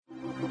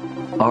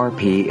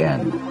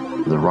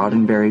RPN, the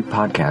Roddenberry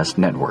Podcast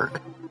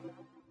Network.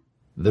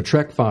 The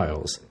Trek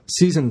Files,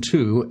 Season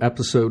 2,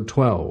 Episode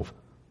 12.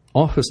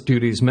 Office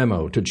Duties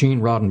Memo to Gene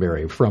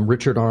Roddenberry from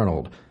Richard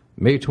Arnold,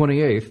 May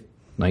 28,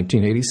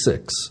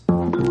 1986.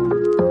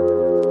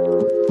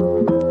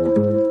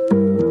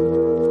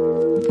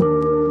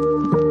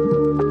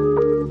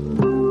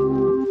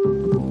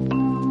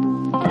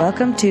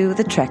 Welcome to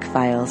The Trek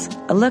Files,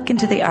 a look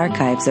into the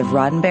archives of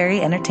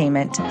Roddenberry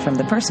Entertainment from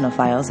the personal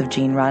files of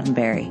Gene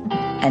Roddenberry.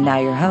 And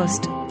now your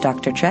host,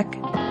 Dr. Trek,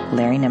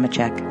 Larry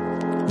Nemechek.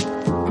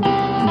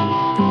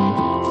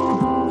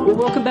 Well,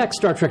 welcome back,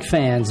 Star Trek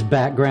fans,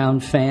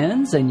 background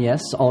fans, and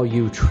yes, all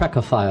you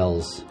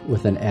Trekophiles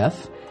with an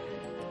F.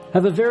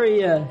 Have a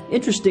very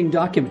interesting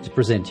document to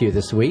present to you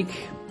this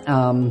week.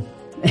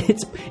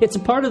 It's a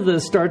part of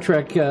the Star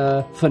Trek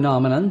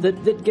phenomenon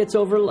that gets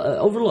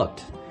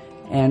overlooked.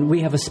 And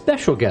we have a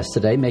special guest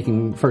today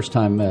making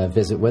first-time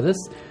visit with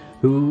us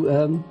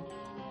who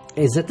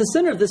is at the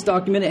center of this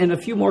document, and a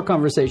few more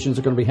conversations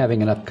we're going to be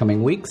having in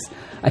upcoming weeks.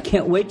 I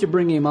can't wait to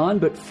bring him on,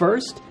 but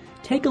first,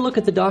 take a look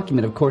at the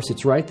document. Of course,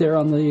 it's right there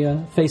on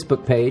the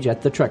Facebook page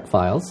at the Trek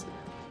Files.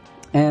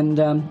 And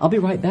I'll be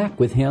right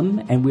back with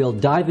him, and we'll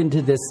dive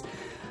into this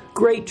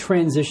great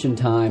transition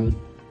time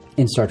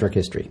in Star Trek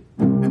history.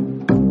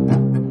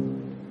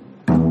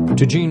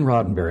 To Gene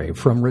Roddenberry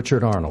from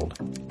Richard Arnold,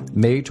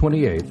 May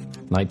 28,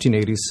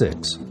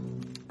 1986.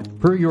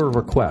 Per your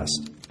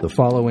request, the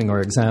following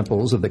are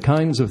examples of the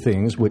kinds of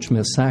things which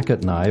Miss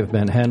Sackett and I have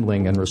been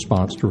handling in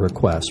response to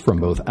requests from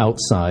both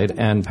outside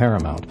and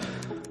Paramount.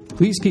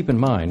 Please keep in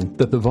mind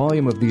that the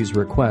volume of these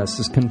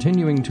requests is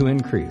continuing to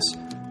increase.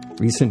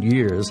 Recent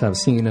years have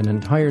seen an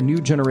entire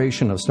new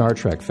generation of Star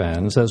Trek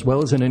fans, as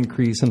well as an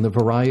increase in the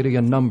variety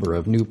and number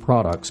of new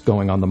products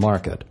going on the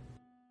market.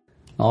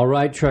 All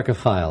right,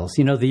 Trekophiles.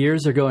 You know, the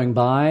years are going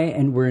by,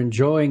 and we're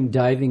enjoying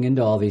diving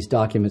into all these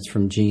documents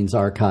from Gene's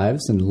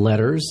archives and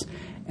letters,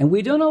 and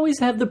we don't always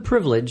have the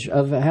privilege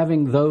of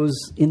having those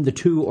in the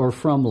to or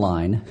from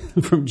line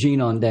from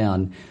Gene on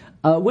down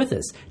with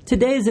us.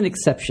 Today is an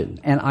exception,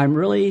 and I'm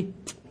really...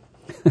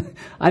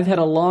 I've had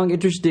a long,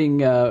 interesting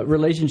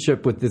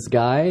relationship with this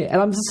guy,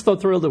 and I'm just so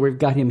thrilled that we've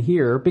got him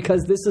here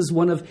because this is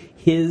one of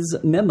his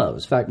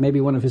memos. In fact,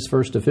 maybe one of his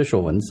first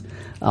official ones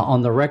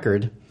on the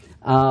record.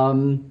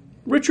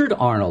 Richard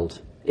Arnold.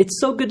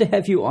 It's so good to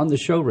have you on the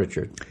show,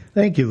 Richard.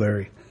 Thank you,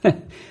 Larry.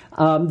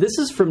 This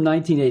is from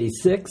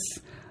 1986.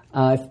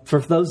 For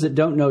those that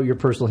don't know your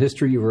personal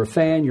history, you were a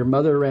fan. Your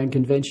mother ran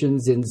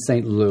conventions in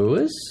St.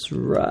 Louis,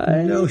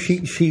 right? No,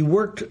 she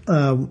worked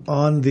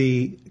on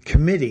the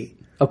committee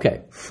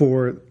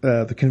for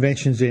the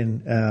conventions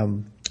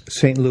in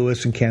St.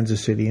 Louis and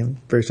Kansas City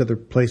and various other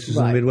places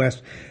in the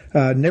Midwest.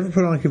 Never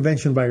put on a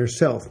convention by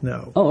herself,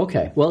 no. Oh,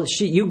 okay. Well,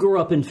 you grew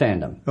up in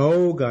fandom.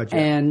 Oh, gotcha.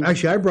 And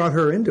actually, I brought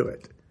her into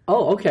it.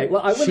 Oh, okay.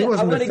 Well, I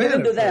want to get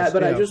into that,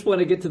 but I just want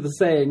to get to the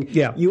saying.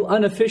 Yeah. You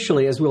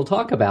unofficially, as we'll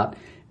talk about,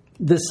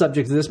 the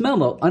subject of this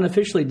memo,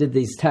 unofficially did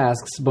these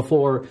tasks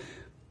before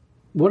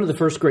one of the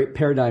first great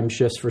paradigm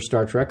shifts for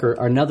Star Trek, or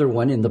another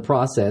one in the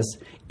process.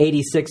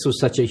 86 was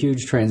such a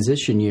huge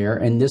transition year,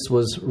 and this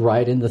was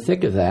right in the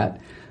thick of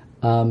that.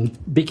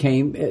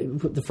 Became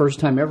the first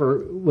time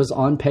ever was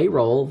on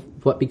payroll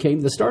what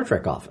became the Star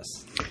Trek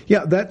office.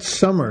 Yeah, that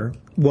summer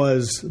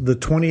was the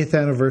 20th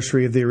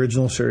anniversary of the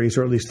original series,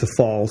 or at least the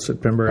fall,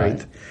 September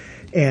 8th.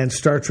 And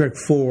Star Trek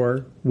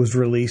IV was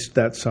released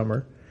that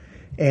summer.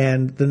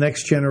 And The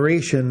Next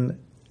Generation,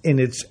 in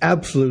its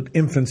absolute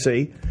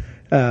infancy,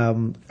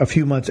 a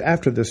few months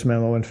after this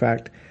memo, in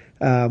fact,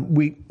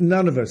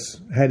 none of us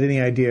had any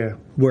idea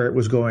where it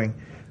was going.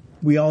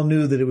 We all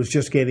knew that it was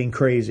just getting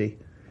crazy.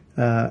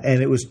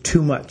 And it was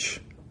too much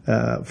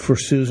for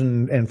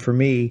Susan and for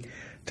me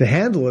to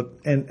handle it.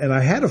 And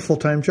I had a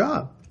full-time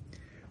job,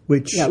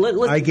 which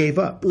I gave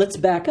up. Let's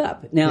back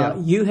up. Now,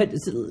 you had...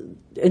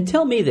 And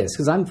tell me this,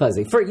 because I'm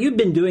fuzzy. You've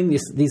been doing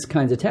these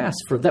kinds of tasks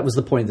that was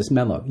the point of this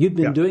memo. You've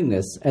been doing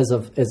this as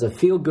a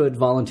feel-good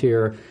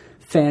volunteer,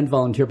 fan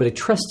volunteer, but a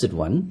trusted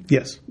one.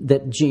 Yes.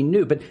 That Gene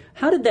knew. But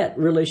how did that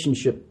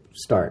relationship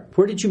start?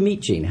 Where did you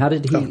meet Gene? How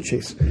did he... Oh,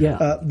 jeez.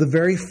 Yeah. The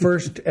very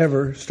first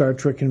ever Star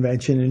Trek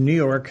convention in New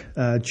York,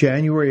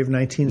 January of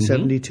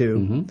 1972.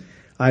 Mm-hmm.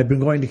 I'd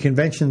been going to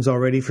conventions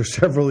already for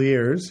several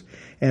years,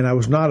 and I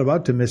was not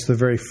about to miss the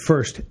very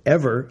first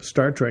ever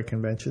Star Trek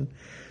convention.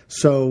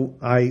 So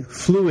I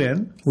flew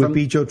in with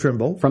B. Joe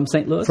Trimble. From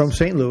St. Louis? From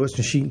St. Louis,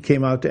 and she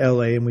came out to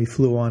L.A., and we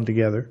flew on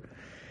together.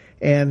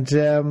 And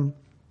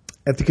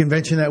at the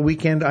convention that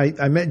weekend,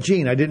 I met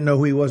Gene. I didn't know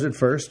who he was at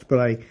first, but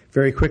I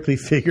very quickly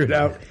figured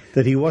out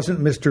that he wasn't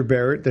Mr.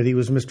 Barrett, that he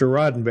was Mr.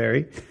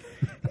 Roddenberry.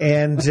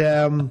 And,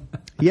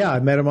 I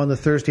met him on the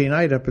Thursday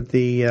night up at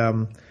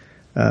the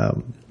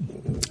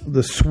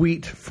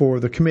suite for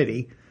the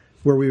committee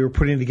where we were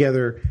putting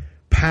together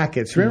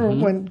packets.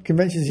 Remember when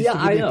conventions used to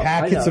give you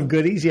packets of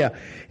goodies? Yeah.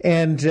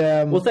 And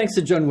well, thanks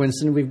to John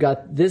Winston, we've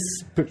got this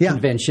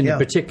convention in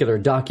particular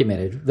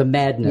documented, the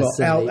madness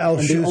and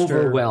the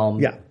overwhelm.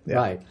 Yeah.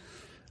 Right.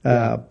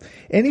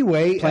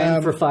 Anyway,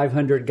 planned for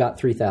 500, got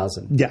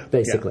 3,000. Yeah,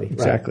 basically, yeah,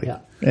 exactly.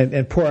 Right, yeah.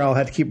 And poor Al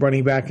had to keep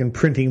running back and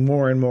printing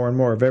more and more and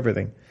more of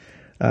everything.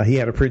 He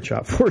had a print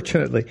shop,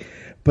 fortunately.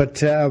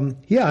 But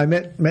I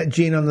met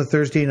Gene on the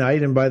Thursday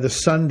night, and by the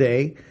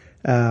Sunday,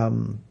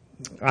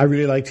 I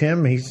really liked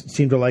him. He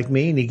seemed to like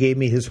me, and he gave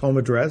me his home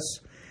address,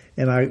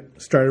 and I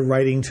started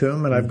writing to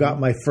him, and I've got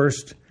my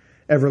first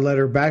ever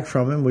letter back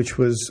from him, which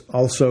was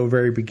also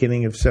very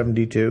beginning of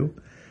 72.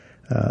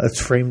 It's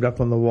framed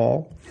up on the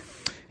wall.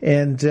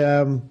 And,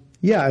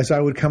 as I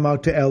would come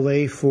out to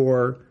L.A.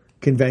 for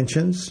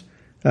conventions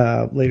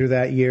later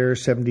that year,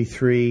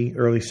 73,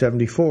 early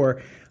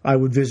 74, I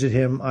would visit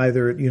him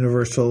either at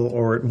Universal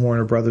or at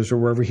Warner Brothers or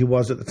wherever he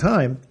was at the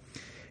time.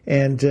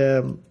 And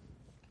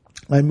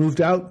I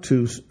moved out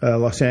to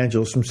Los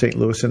Angeles from St.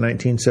 Louis in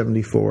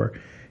 1974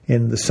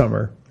 in the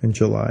summer, in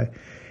July.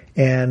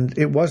 And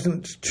it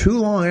wasn't too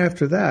long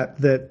after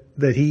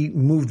that he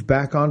moved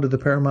back onto the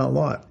Paramount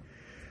lot.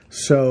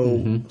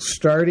 So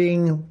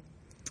starting...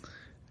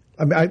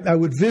 I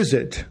would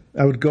visit.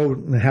 I would go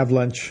and have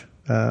lunch,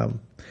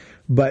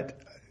 but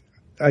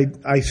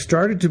I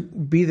started to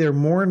be there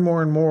more and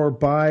more and more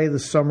by the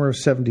summer of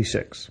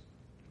 76,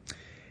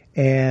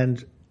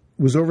 and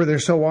was over there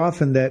so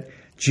often that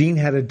Gene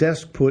had a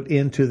desk put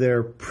into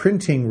their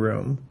printing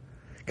room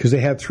because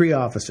they had 3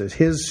 offices: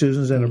 his,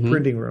 Susan's, and a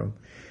printing room.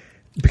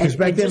 Because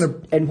back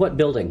then, and what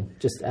building?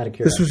 Just out of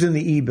curiosity. This was in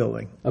the E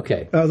building.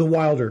 Okay, the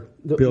Wilder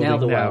building now.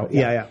 Wilder,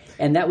 yeah.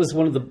 And that was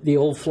one of the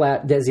old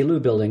flat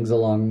Desilu buildings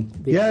along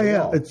the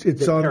wall.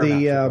 It's on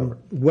the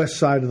west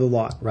side of the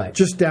lot, right?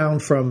 Just down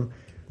from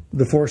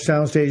the 4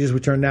 sound stages,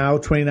 which are now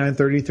 29,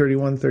 30,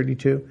 31,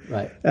 32,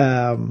 right?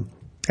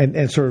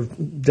 And sort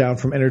of down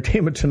from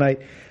Entertainment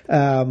Tonight,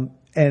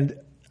 and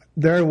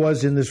there I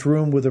was in this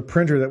room with a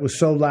printer that was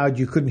so loud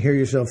you couldn't hear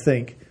yourself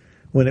think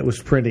when it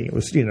was printing. It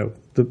was,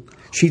 the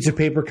sheets of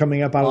paper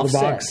coming up out of the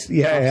box.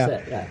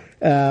 Yeah.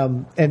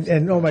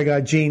 And oh my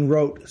God, Gene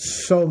wrote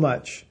so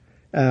much,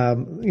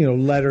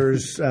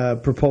 letters,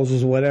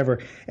 proposals, whatever.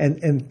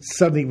 And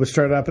suddenly it would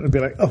start up and it'd be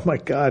like, oh my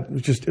God,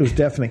 it was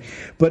deafening.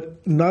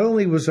 But not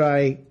only was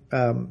I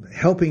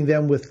helping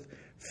them with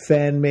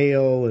fan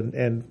mail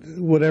and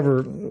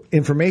whatever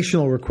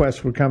informational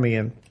requests were coming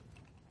in,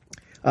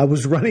 I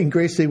was running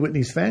Grace Lee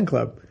Whitney's fan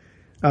club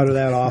out of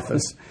that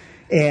office.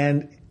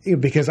 And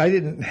because I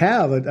didn't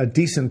have a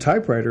decent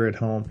typewriter at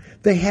home,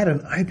 they had an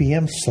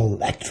IBM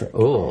Selectric,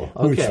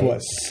 which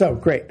was so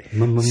great.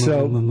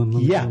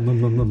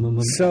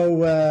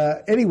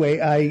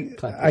 Anyway,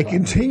 I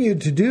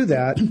continued to do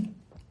that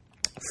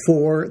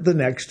for the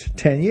next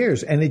 10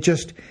 years. And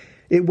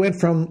it went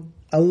from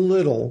a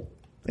little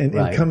and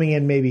coming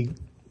in maybe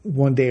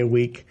one day a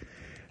week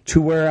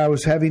to where I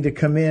was having to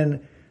come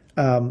in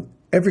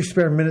every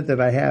spare minute that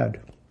I had.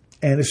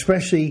 And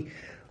especially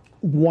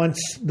once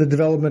the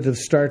development of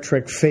Star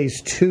Trek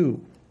Phase 2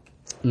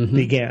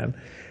 began.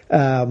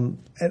 And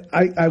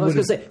I was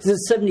going to say,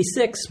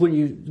 76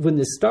 when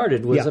this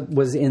started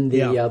was in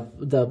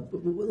the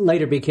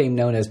later became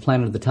known as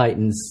Planet of the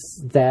Titans,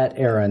 that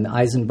era, and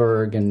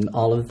Eisenberg and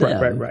all of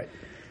them. Right.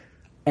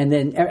 And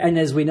then, and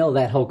as we know,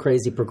 that whole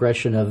crazy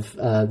progression of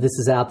this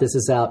is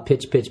out,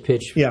 pitch,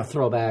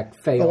 throwback,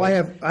 fail. Oh, I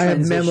have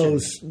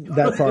memos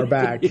that far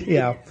back.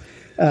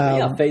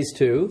 Phase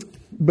 2.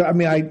 But I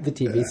mean, the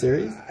TV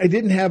series. I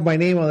didn't have my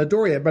name on the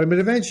door yet, but I mean,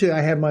 eventually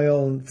I had my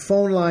own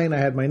phone line. I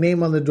had my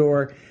name on the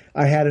door.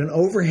 I had an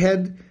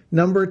overhead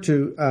number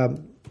to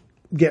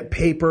get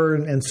paper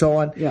and so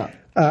on. Yeah.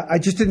 I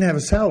just didn't have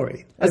a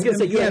salary. I was going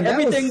to say, you had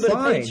everything but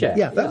a paycheck.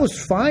 Yeah, that was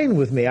fine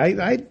with me.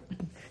 I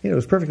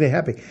was perfectly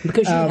happy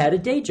because you had a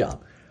day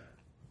job.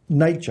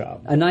 Night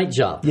job. A night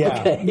job.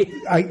 Yeah. Okay.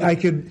 I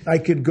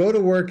could go to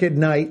work at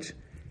night,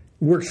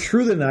 work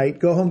through the night,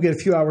 go home, get a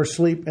few hours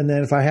sleep, and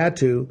then if I had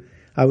to,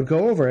 I would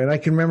go over. And I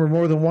can remember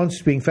more than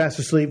once being fast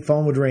asleep,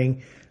 phone would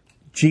ring,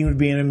 Gene would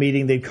be in a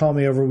meeting, they'd call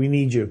me over, we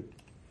need you.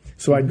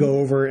 So I'd go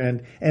over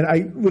and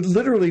I would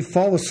literally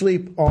fall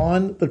asleep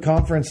on the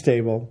conference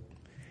table,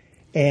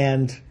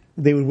 and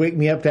they would wake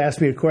me up to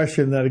ask me a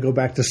question, and then I'd go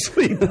back to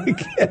sleep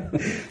again.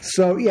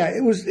 So yeah,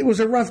 it was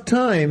a rough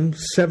time,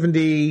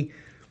 76,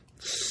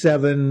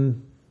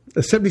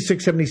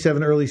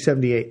 77, early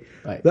 78.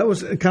 Right. That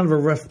was kind of a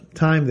rough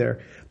time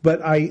there.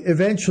 But I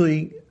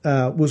eventually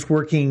was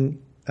working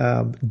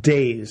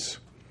days.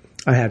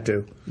 I had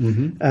to.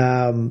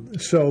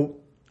 So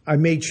I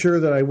made sure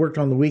that I worked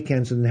on the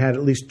weekends and had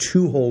at least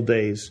 2 whole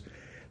days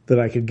that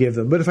I could give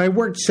them. But if I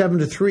worked 7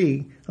 to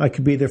 3, I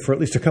could be there for at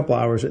least a couple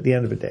hours at the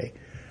end of a day.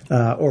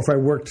 Or if I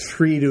worked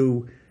 3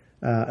 to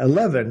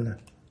 11,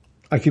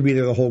 I could be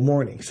there the whole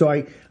morning. So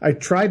I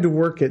tried to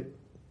work it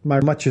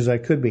as much as I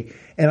could be.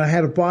 And I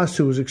had a boss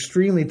who was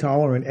extremely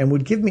tolerant and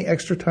would give me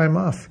extra time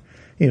off.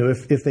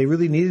 If they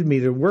really needed me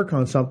to work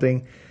on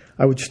something,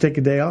 I would just take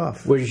a day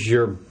off. Was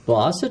your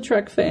boss a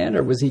Trek fan,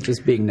 or was he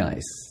just being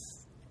nice?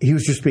 He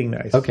was just being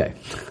nice. Okay.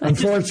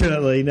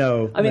 Unfortunately,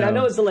 no. I mean, I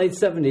know it's the late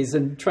 70s,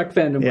 and Trek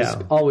fandom was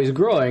always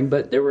growing,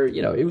 but there were,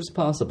 it was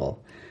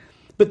possible.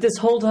 But this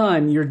whole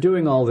time, you're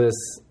doing all this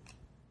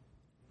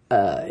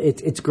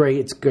it's great.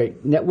 It's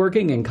great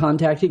networking and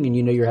contacting, and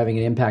you're having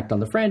an impact on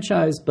the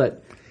franchise,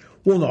 but...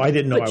 Well, no, I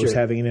didn't know I was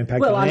having an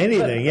impact on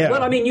anything.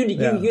 Well, I mean,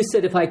 you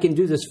said if I can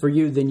do this for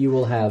you, then you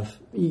will have.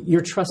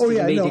 You're trusting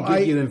me to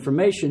give you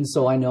information,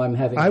 so I know I'm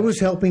having. I was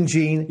helping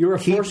Gene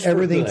keep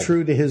everything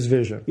true to his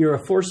vision. You're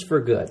a force for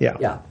good.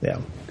 Yeah.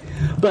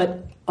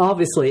 But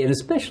obviously, and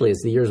especially as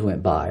the years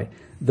went by,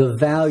 the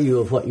value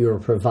of what you were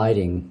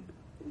providing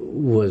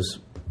was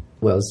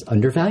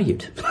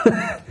undervalued.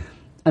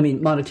 I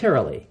mean,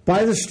 monetarily.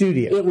 By the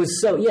studio. It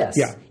was so, yes.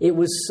 Yeah. It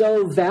was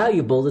so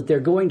valuable that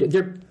they're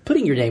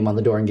putting your name on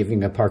the door and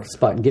giving you a parking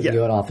spot and giving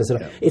you an office.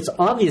 Yeah. It's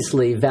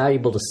obviously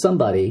valuable to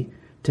somebody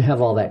to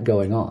have all that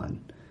going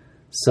on.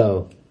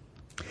 So.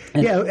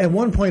 At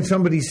one point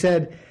somebody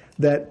said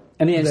that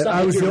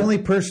I was the only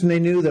person they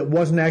knew that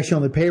wasn't actually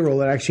on the payroll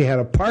that actually had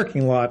a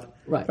parking lot,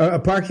 a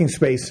parking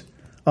space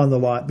on the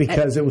lot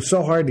because it was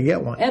so hard to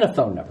get one. And a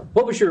phone number.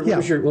 What was your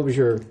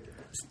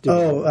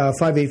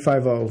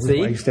 5850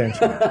 See? My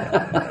extension.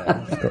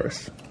 Of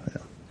course.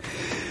 Yeah.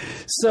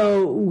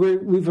 So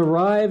we've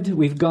arrived.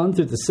 We've gone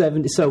through the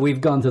 70s. So we've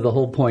gone through the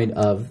whole point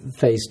of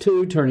Phase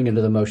 2, turning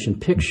into the motion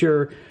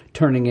picture,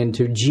 turning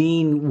into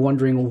Gene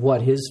wondering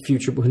what his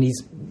future, when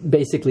he's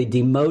basically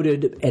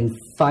demoted and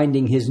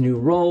finding his new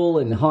role,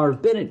 and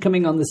Harv Bennett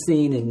coming on the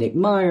scene, and Nick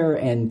Meyer,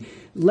 and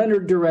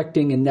Leonard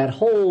directing, and that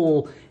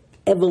whole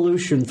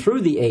evolution through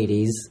the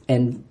 80s,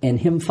 and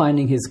him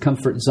finding his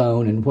comfort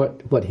zone and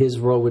what his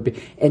role would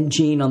be, and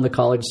Gene on the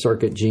college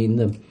circuit, Gene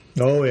the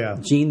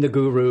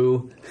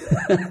guru,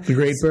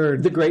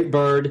 the great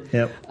bird.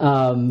 Yep.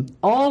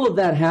 All of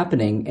that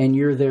happening, and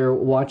you're there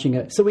watching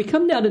it. So we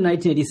come down to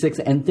 1986,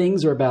 and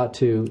things are about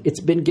to. It's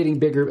been getting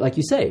bigger, like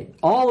you say.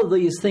 All of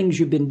these things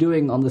you've been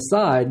doing on the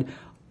side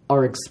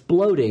are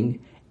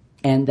exploding.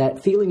 And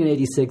that feeling in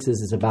 86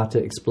 is about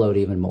to explode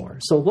even more.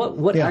 So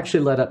what actually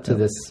led up to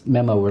this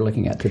memo we're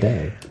looking at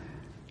today?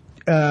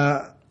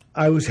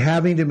 I was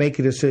having to make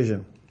a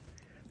decision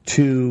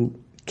to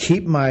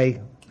keep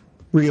my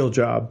real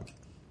job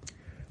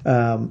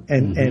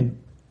and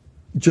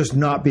just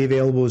not be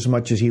available as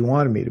much as he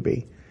wanted me to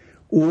be,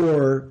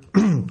 or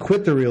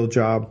quit the real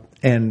job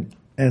and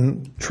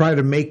try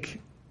to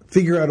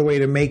figure out a way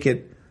to make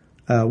it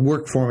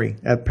work for me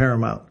at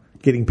Paramount,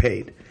 getting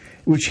paid,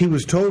 which he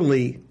was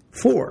totally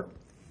for.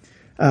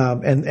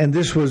 And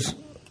this was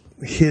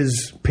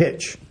his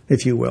pitch,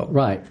 if you will,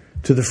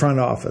 to the front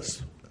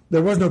office.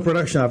 There was no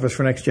production office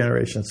for Next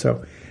Generation,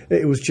 so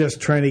it was just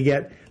trying to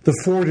get the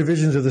 4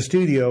 divisions of the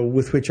studio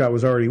with which I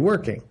was already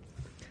working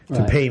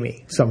to pay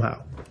me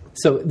somehow.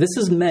 So this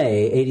is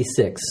May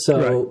 86.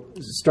 So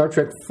Star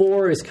Trek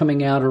 4 is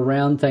coming out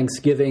around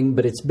Thanksgiving,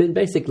 but it's been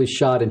basically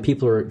shot and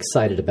people are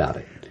excited about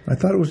it. I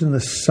thought it was in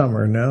the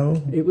summer.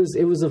 No, it was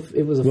a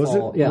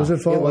fall. Yeah, was it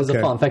fall? It was a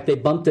fall. In fact, they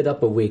bumped it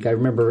up a week. I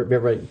remember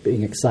everybody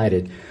being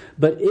excited,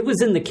 but it was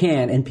in the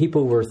can, and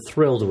people were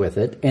thrilled with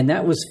it, and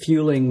that was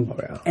fueling.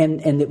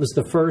 And it was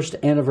the first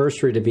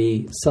anniversary to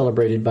be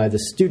celebrated by the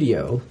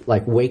studio,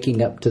 like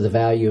waking up to the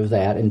value of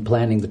that and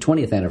planning the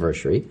 20th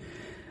anniversary,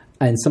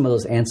 and some of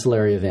those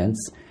ancillary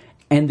events.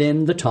 And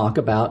then the talk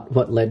about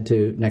what led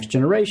to Next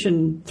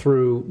Generation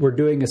we're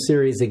doing a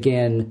series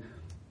again.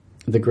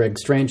 The Greg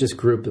Strange's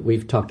group that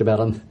we've talked about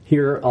on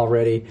here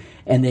already,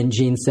 and then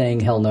Gene saying,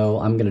 hell no,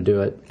 I'm going to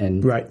do it,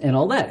 and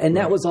all that. And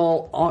that was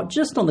all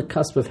just on the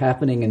cusp of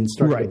happening and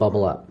starting to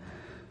bubble up.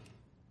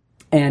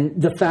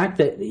 And the fact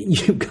that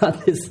you've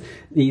got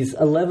these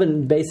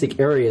 11 basic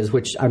areas,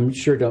 which I'm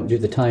sure don't do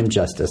the time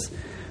justice,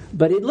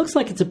 but it looks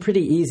like it's a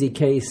pretty easy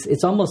case.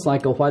 It's almost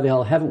like, why the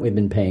hell haven't we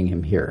been paying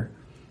him here?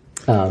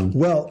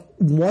 Well,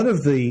 one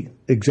of the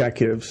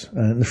executives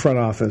in the front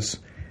office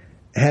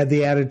had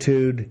the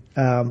attitude,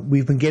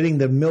 we've been getting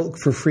the milk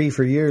for free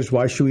for years.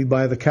 Why should we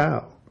buy the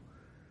cow?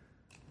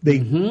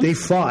 They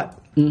fought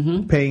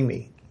paying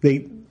me.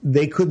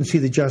 They couldn't see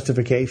the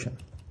justification.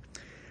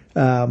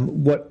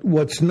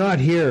 What's not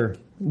here,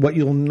 what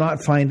you'll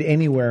not find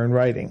anywhere in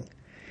writing,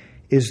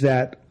 is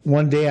that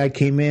one day I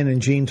came in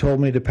and Gene told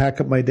me to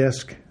pack up my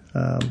desk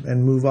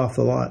and move off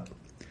the lot.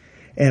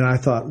 And I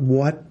thought,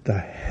 what the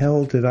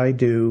hell did I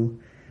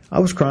do? I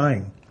was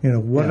crying.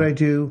 What did I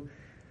do?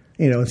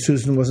 And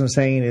Susan wasn't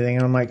saying anything.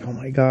 And I'm like, oh,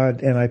 my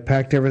God. And I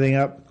packed everything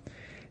up,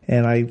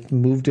 and I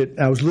moved it.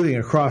 I was living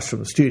across from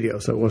the studio,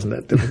 so it wasn't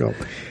that difficult.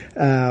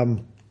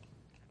 And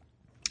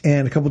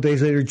a couple of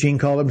days later, Gene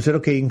called up and said,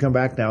 okay, you can come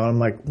back now. And I'm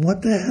like,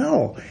 what the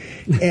hell?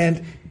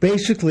 And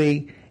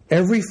basically,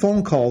 every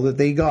phone call that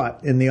they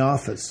got in the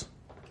office,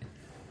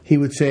 he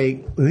would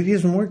say, well, he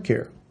doesn't work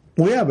here.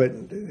 Well, yeah, but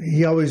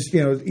he always,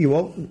 you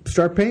won't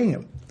start paying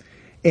him.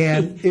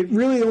 And it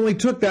really only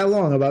took that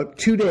long, about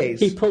 2 days.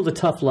 He pulled a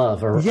tough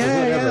love or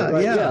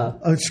whatever. Yeah.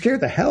 It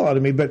scared the hell out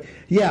of me. But,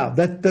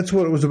 that's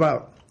what it was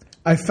about.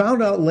 I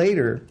found out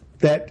later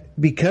that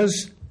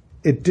because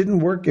it didn't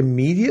work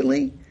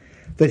immediately,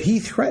 that he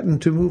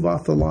threatened to move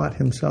off the lot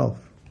himself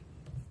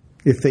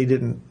if they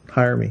didn't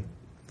hire me.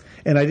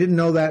 And I didn't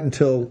know that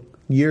until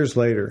years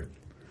later.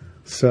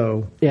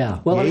 So,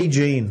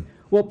 Gene.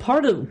 Well,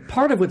 part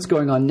of what's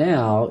going on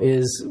now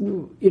is,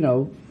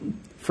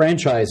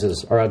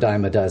 franchises are a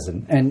dime a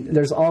dozen, and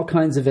there's all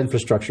kinds of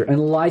infrastructure and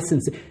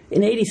licensing.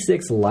 In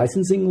 '86,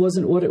 licensing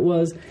wasn't what it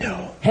was.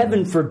 No.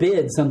 Heaven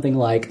forbid something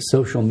like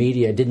social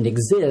media didn't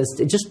exist.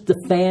 It just the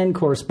fan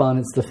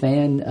correspondence, the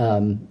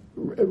fan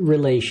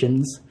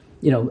relations,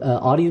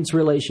 audience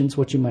relations,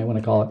 what you might want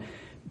to call it.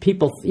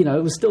 People, it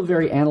was still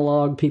very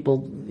analog. People,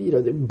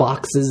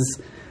 boxes.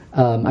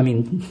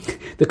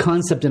 The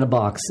concept in a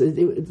box,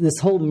 this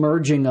whole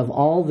merging of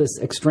all this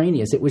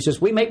extraneous, it was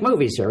just, we make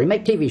movies here, we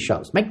make TV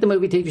shows, make the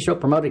movie, TV show,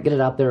 promote it, get it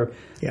out there.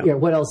 Yeah.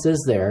 What else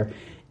is there?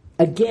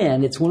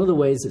 Again, it's one of the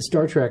ways that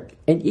Star Trek,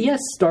 and yes,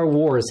 Star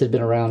Wars had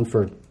been around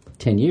for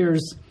 10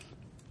 years,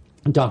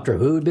 Doctor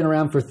Who had been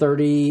around for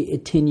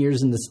 10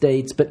 years in the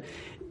States, but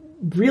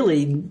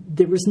really,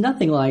 there was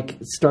nothing like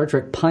Star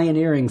Trek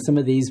pioneering some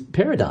of these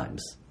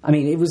paradigms. I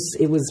mean, it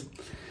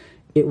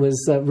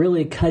was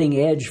really cutting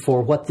edge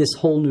for what this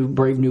whole new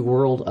brave new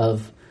world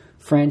of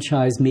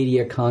franchise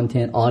media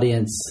content,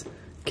 audience,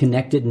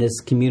 connectedness,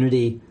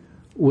 community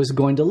was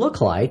going to look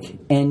like.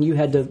 And you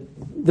had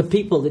the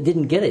people that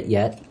didn't get it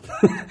yet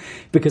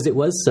because it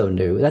was so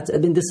new.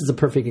 This is a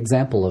perfect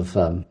example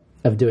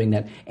of doing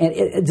that.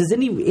 And does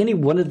any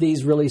one of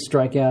these really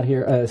strike out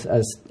here,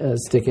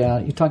 stick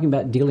out? You're talking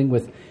about dealing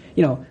with,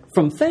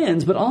 from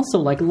fans, but also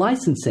like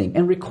licensing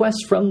and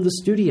requests from the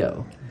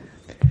studio.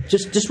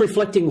 Just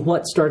reflecting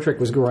what Star Trek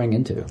was growing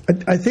into.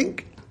 I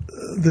think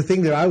the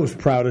thing that I was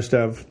proudest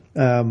of,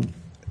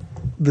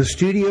 the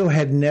studio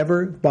had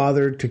never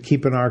bothered to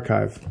keep an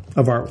archive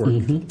of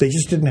artwork. Mm-hmm. They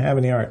just didn't have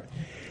any art.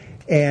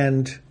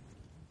 And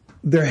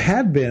there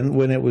had been,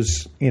 when it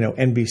was,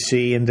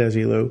 NBC and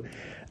Desilu,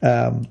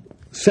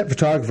 set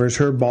photographers,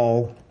 Herb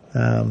Ball,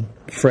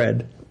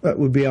 Fred,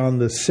 would be on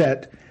the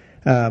set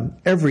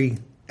every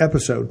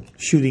episode,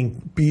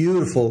 shooting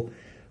beautiful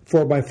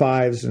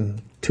 4x5s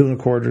and 2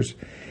 1/4s.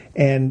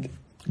 And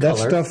that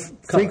stuff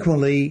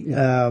frequently,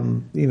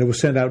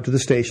 was sent out to the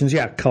stations.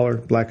 Yeah, color,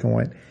 black and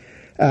white.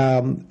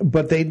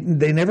 But they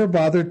never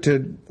bothered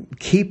to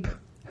keep.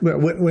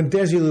 When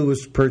Desilu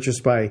was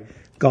purchased by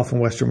Gulf and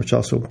Western, which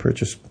also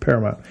purchased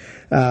Paramount,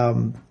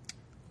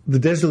 the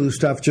Desilu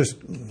stuff just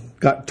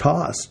got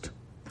tossed.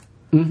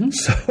 Mm-hmm.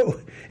 So,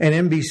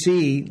 and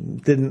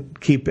NBC didn't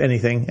keep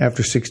anything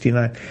after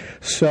 '69.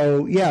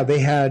 So yeah, they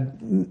had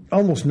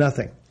almost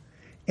nothing.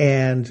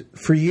 And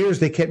for years,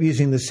 they kept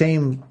using the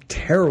same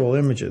terrible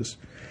images.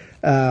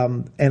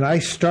 And I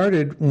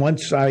started,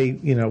 once I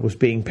was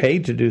being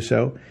paid to do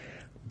so,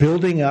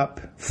 building up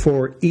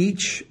for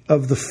each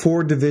of the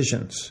 4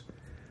 divisions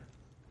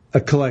a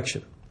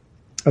collection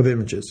of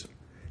images.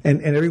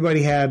 And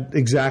everybody had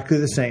exactly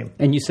the same.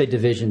 And you say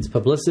divisions: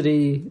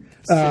 publicity,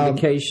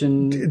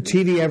 syndication,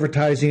 TV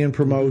advertising and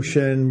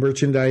promotion,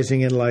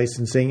 merchandising and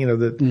licensing.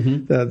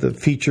 The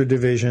feature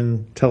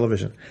division,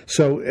 television.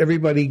 So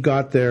everybody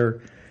got their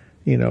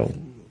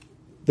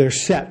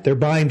set, their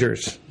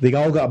binders. They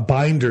all got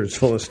binders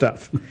full of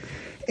stuff.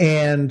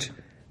 And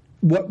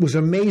what was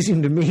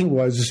amazing to me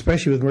was,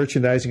 especially with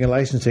merchandising and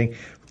licensing,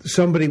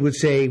 somebody would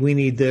say, we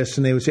need this,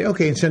 and they would say,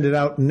 okay, and send it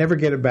out and never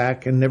get it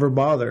back and never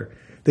bother.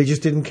 They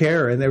just didn't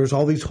care, and there was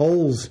all these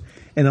holes,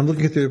 and I'm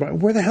looking through the,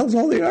 where the hell's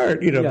all the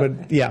art?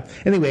 But yeah.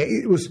 Anyway,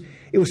 it was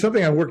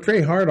something I worked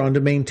very hard on to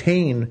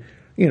maintain,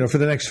 for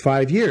the next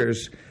 5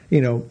 years,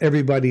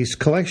 everybody's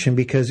collection,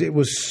 because it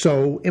was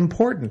so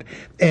important.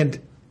 And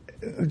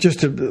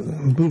just to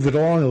move it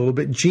along a little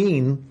bit,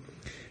 Gene,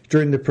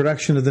 during the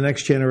production of The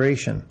Next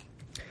Generation,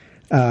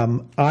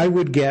 I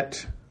would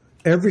get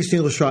every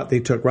single shot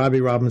they took,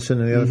 Robbie Robinson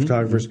and the other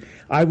photographers,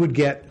 I would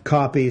get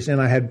copies, and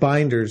I had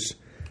binders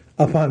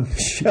up on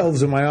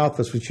shelves in my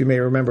office, which you may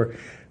remember,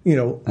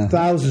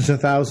 thousands and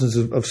thousands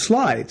of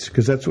slides,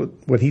 because that's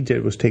what he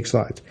did, was take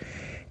slides.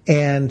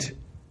 And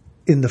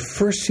in the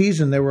first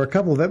season, there were a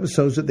couple of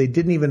episodes that they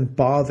didn't even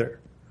bother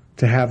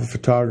to have a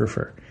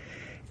photographer.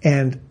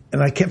 And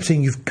I kept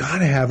saying, you've got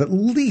to have at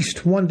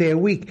least one day a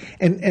week.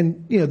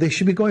 And they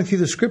should be going through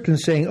the script and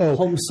saying, oh,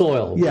 Home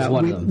Soil was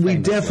one of them. We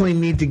definitely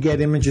need to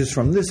get images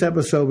from this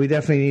episode. We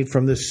definitely need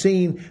from this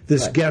scene,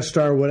 this guest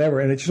star,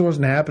 whatever. And it just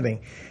wasn't happening.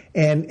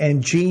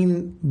 And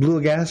Gene blew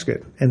a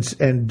gasket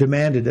and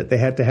demanded that they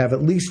had to have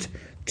at least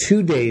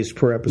 2 days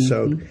per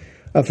episode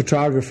a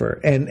photographer.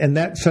 And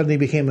that suddenly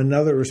became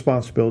another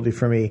responsibility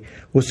for me,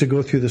 was to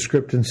go through the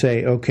script and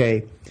say,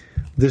 okay,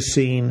 this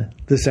scene,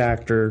 this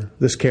actor,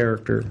 this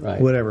character,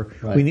 whatever.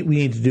 Right. We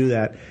need to do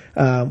that,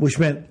 which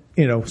meant,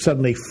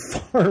 suddenly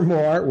far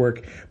more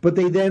artwork. But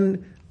they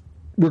then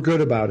were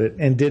good about it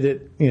and did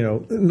it,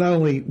 not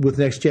only with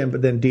Next Gen,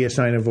 but then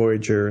DS9 and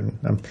Voyager. And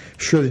I'm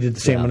sure they did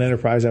the same on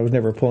Enterprise. I was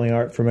never pulling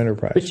art from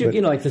Enterprise. But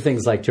you like the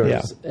things like tours.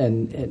 Yeah.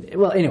 And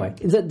well, anyway,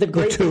 the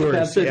great thing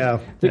about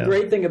this,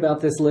 great thing about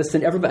this list,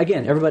 and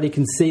everybody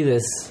can see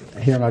this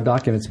here on our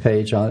documents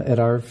page at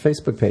our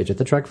Facebook page at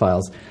the Trek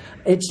Files.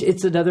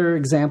 It's another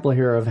example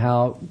here of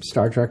how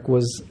Star Trek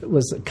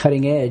was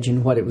cutting edge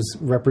in what it was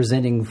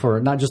representing for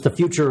not just the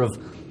future of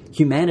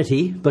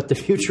humanity, but the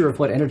future of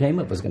what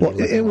entertainment was going to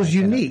be. It was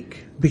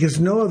unique because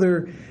no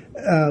other,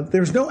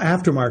 there's no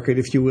aftermarket,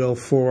 if you will,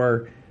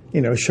 for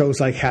shows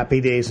like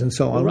Happy Days and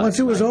so on. Right, Once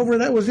it was over,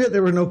 that was it.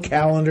 There were no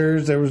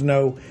calendars. There was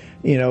no,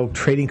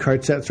 trading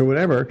card sets or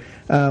whatever.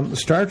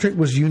 Star Trek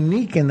was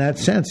unique in that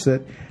sense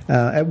that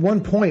at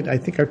one point, I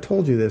think I've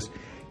told you this,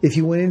 if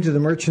you went into the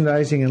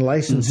merchandising and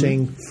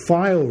licensing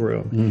file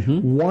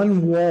room,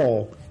 one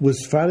wall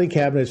was filing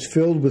cabinets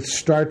filled with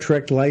Star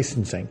Trek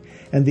licensing,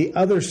 and the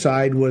other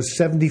side was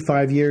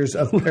 75 years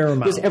of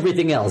Paramount. Just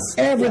everything else.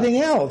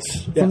 Everything else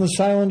from the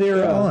silent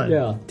era on.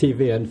 Yeah,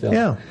 TV and film.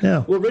 Yeah.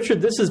 Well,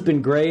 Richard, this has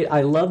been great.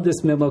 I love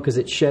this memo because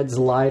it sheds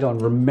light on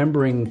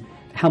remembering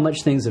how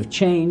much things have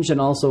changed and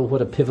also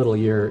what a pivotal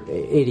year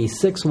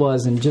 86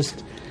 was, and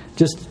just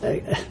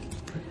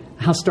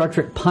how Star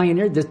Trek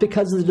pioneered this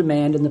because of the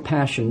demand and the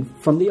passion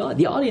from the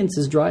audience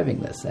is driving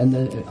this, and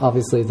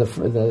obviously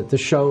the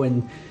show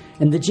and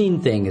the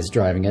Gene thing is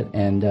driving it,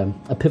 and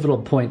a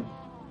pivotal point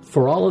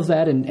for all of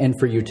that, and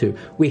for you too.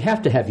 We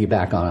have to have you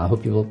back on. I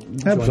hope you will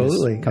join us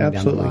coming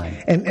down the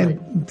line.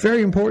 And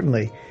very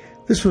importantly,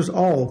 this was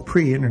all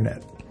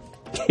pre-internet.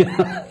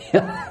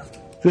 Yeah.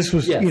 This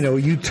was,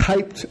 you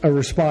typed a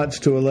response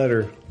to a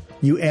letter,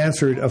 you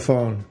answered a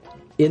phone.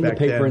 In the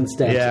paper and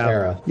stamps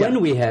era. Yeah.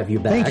 When we have you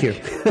back, thank you.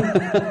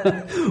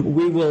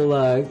 we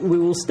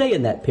will stay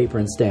in that paper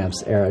and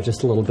stamps era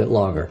just a little bit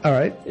longer. All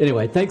right.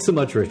 Anyway, thanks so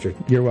much, Richard.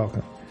 You're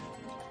welcome.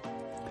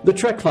 The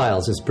Trek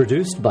Files is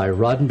produced by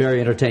Roddenberry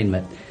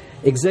Entertainment.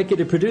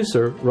 Executive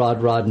producer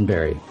Rod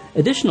Roddenberry.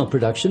 Additional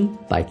production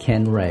by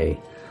Ken Ray.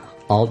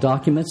 All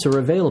documents are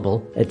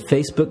available at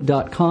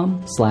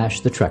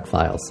facebook.com/The Trek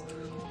Files.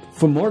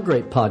 For more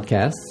great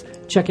podcasts,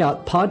 check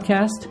out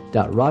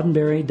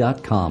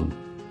podcast.roddenberry.com.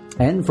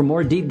 And for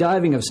more deep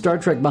diving of Star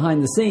Trek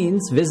behind the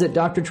scenes, visit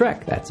Dr.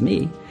 Trek, that's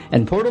me,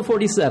 and Portal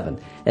 47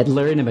 at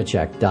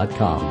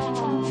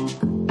LarryNemecek.com.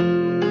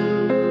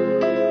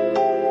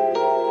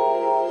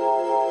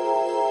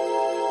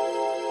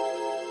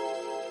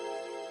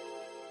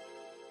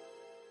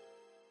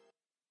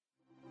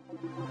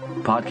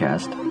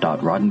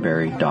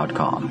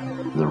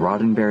 Podcast.roddenberry.com, the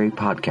Roddenberry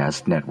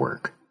Podcast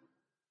Network.